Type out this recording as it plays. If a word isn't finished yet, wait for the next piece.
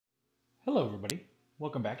Hello, everybody.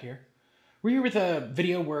 Welcome back here. We're here with a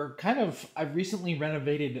video where I've recently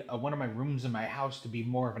renovated one of my rooms in my house to be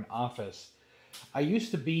more of an office. I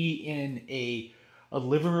used to be in a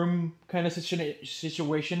living room kind of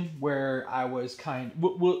situation where I was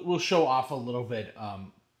we'll show off a little bit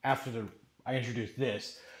after I introduce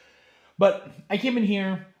this. But I came in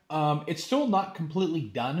here. It's still not completely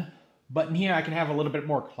done, but in here I can have a little bit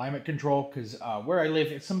more climate control because where I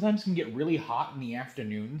live, it sometimes can get really hot in the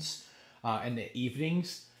afternoons and the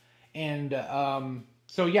evenings, and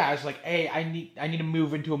so yeah, I was like, hey, I need to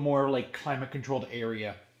move into a more like climate controlled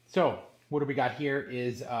area. So what do we got here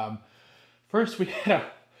is first we got a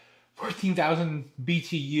 14,000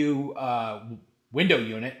 BTU window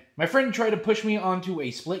unit. My friend tried to push me onto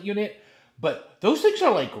a split unit, but those things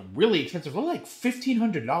are like really expensive. They're like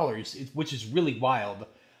 $1,500, which is really wild.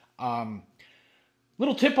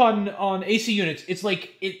 Little tip on AC units: it's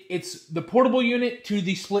like it's the portable unit to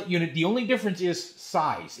the split unit. The only difference is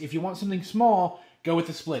size. If you want something small, go with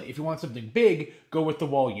the split. If you want something big, go with the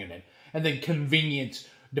wall unit. And then convenience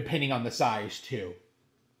depending on the size too.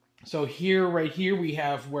 So right here, we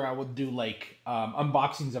have where I will do like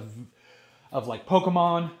unboxings of like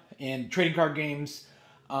Pokemon and trading card games.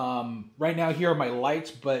 Right now, here are my lights,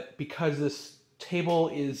 but because this table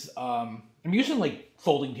is, I'm using like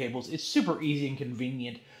folding tables, it's super easy and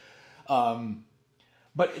convenient.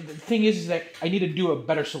 But the thing is that I need to do a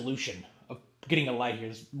better solution of getting a light here.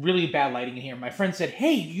 There's really bad lighting in here. My friend said,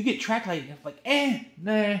 hey, you get track lighting. I'm like,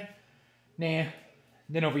 nah.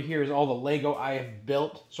 Then over here is all the Lego I have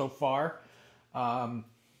built so far.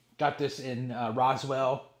 Got this in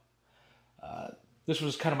Roswell. This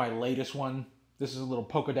was kind of my latest one. This is a little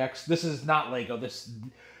Pokedex. This is not Lego.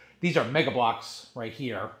 These are Mega Blocks right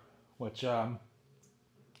here, which,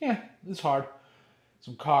 yeah, it's hard.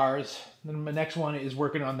 Some cars. Then my next one is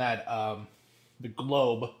working on that, the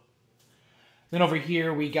globe. Then over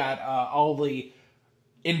here we got all the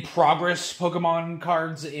in-progress Pokemon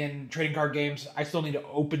cards in trading card games. I still need to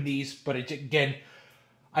open these, but again,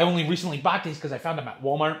 I only recently bought these because I found them at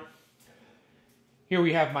Walmart. Here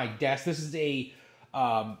we have my desk. This is a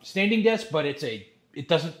standing desk, but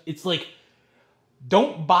it's like,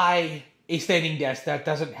 don't buy a standing desk that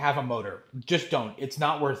doesn't have a motor. Just don't. It's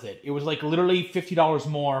not worth it. It was like literally $50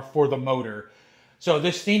 more for the motor. So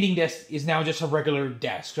this standing desk is now just a regular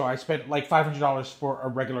desk. So I spent like $500 for a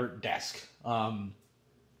regular desk.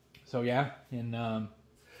 So yeah, and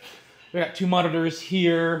we got two monitors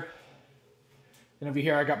here. And over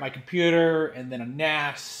here I got my computer, and then a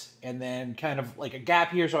NAS, and then kind of like a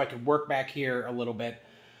gap here so I can work back here a little bit.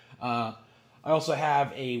 I also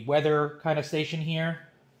have a weather kind of station here.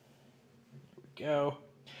 There we go.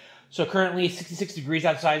 So currently 66 degrees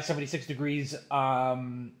outside, 76 degrees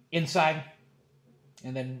inside.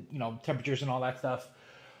 And then, you know, temperatures and all that stuff.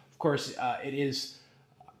 Of course, it is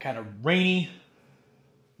kind of rainy.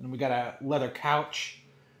 And we got a leather couch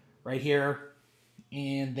right here.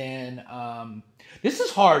 And then this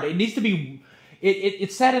is hard. It needs to be...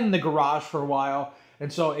 It sat in the garage for a while.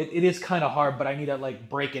 And so it is kind of hard, but I need to like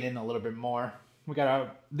break it in a little bit more. We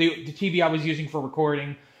got the TV I was using for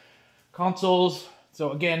recording. Consoles.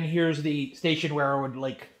 So again, here's the station where I would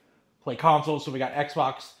like play consoles. So we got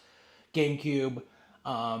Xbox, GameCube,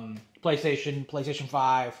 PlayStation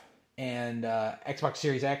 5, and Xbox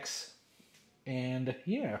Series X. And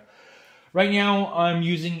yeah. Right now I'm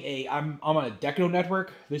using I'm on a Deco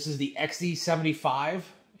network. This is the XD75.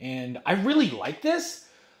 And I really like this.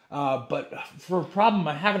 But for a problem,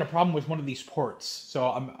 I'm having a problem with one of these ports.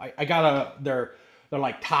 So I got they're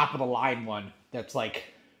like top of the line one that's like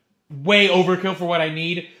way overkill for what I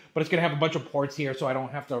need, but it's gonna have a bunch of ports here, so I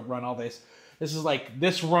don't have to run all this. This is like,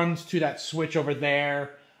 this runs to that switch over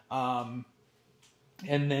there, and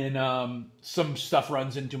then some stuff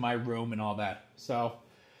runs into my room and all that. So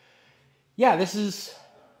yeah, this is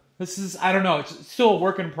I don't know. It's still a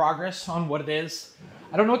work in progress on what it is.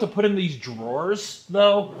 I don't know what to put in these drawers,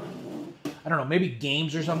 though. I don't know, maybe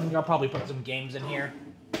games or something. I'll probably put some games in here.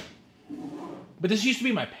 But this used to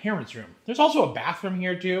be my parents' room. There's also a bathroom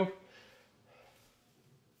here, too.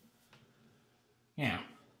 Yeah.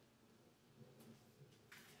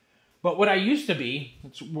 But what I used to be,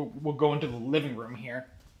 we'll go into the living room here,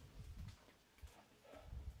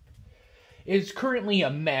 is currently a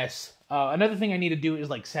mess. Another thing I need to do is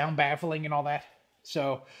like sound baffling and all that.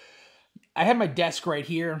 So I had my desk right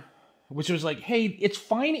here, which was like, hey, it's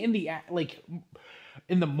fine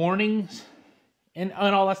in the mornings and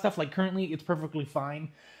all that stuff. Like currently, it's perfectly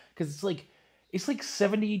fine because it's like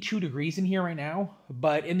 72 degrees in here right now.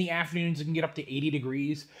 But in the afternoons, it can get up to 80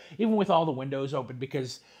 degrees, even with all the windows open,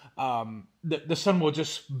 because the sun will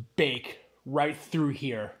just bake right through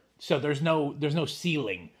here So there's no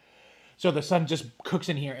ceiling. So the sun just cooks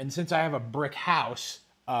in here, and since I have a brick house,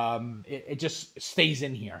 it just stays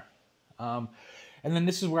in here. And then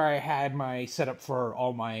this is where I had my setup for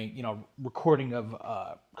all my, recording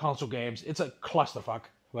of console games. It's a clusterfuck,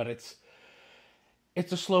 but it's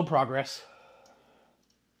a slow progress.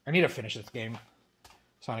 I need to finish this game,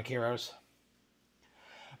 Sonic Heroes.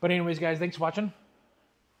 But anyways, guys, thanks for watching.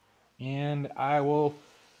 And I will...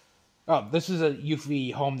 Oh, this is a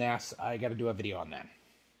Eufy home NAS. I got to do a video on that.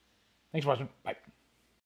 Thanks for watching. Bye.